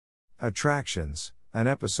Attractions, an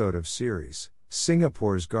episode of series,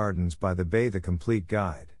 Singapore's Gardens by the Bay, the complete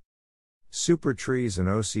guide. Supertrees and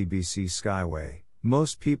OCBC Skyway,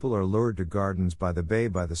 most people are lured to Gardens by the Bay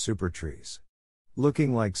by the Supertrees.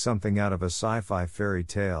 Looking like something out of a sci-fi fairy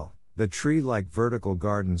tale, the tree-like vertical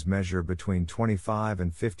gardens measure between 25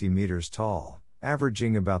 and 50 meters tall,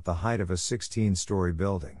 averaging about the height of a 16-story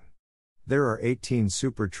building. There are 18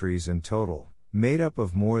 supertrees in total, made up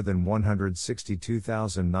of more than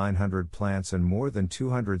 162,900 plants and more than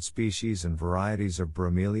 200 species and varieties of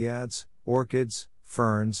bromeliads, orchids,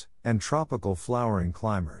 ferns, and tropical flowering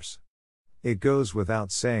climbers. It goes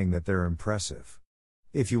without saying that they're impressive.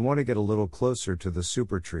 If you want to get a little closer to the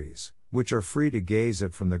supertrees, which are free to gaze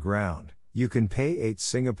at from the ground, you can pay $8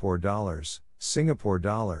 Singapore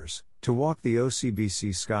dollars, to walk the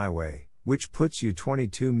OCBC Skyway, which puts you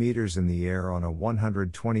 22 meters in the air on a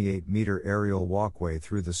 128-meter aerial walkway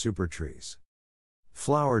through the supertrees.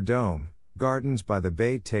 Flower Dome, Gardens by the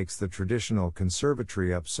Bay takes the traditional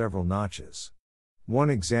conservatory up several notches.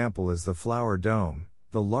 One example is the Flower Dome,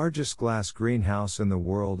 the largest glass greenhouse in the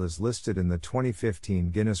world as listed in the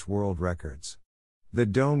 2015 Guinness World Records. The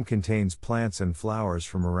dome contains plants and flowers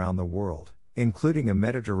from around the world, including a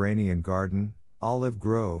Mediterranean garden, olive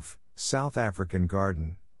grove, South African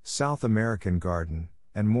garden, South American garden,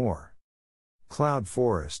 and more. Cloud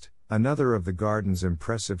Forest, another of the garden's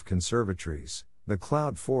impressive conservatories, the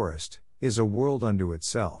Cloud Forest, is a world unto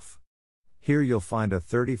itself. Here you'll find a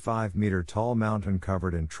 35-meter-tall mountain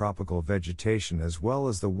covered in tropical vegetation as well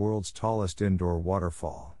as the world's tallest indoor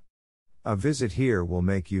waterfall. A visit here will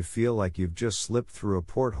make you feel like you've just slipped through a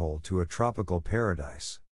porthole to a tropical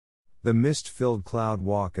paradise. The mist-filled cloud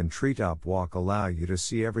walk and treetop walk allow you to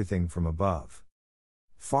see everything from above.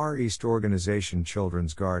 Far East Organization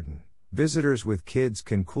Children's Garden. Visitors with kids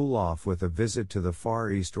can cool off with a visit to the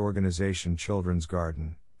Far East Organization Children's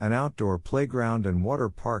Garden, an outdoor playground and water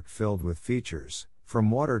park filled with features,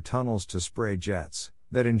 from water tunnels to spray jets,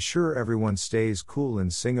 that ensure everyone stays cool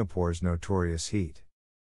in Singapore's notorious heat.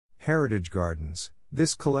 Heritage Gardens.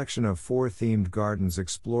 This collection of 4 themed gardens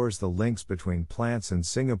explores the links between plants and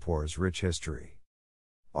Singapore's rich history.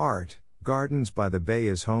 Art. Gardens by the Bay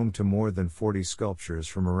is home to more than 40 sculptures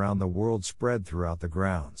from around the world spread throughout the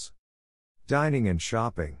grounds. Dining and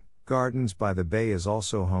shopping. Gardens by the Bay is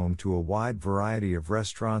also home to a wide variety of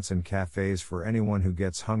restaurants and cafes for anyone who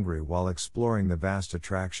gets hungry while exploring the vast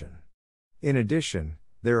attraction. In addition,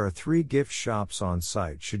 there are 3 gift shops on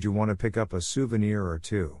site should you want to pick up a souvenir or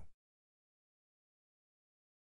two.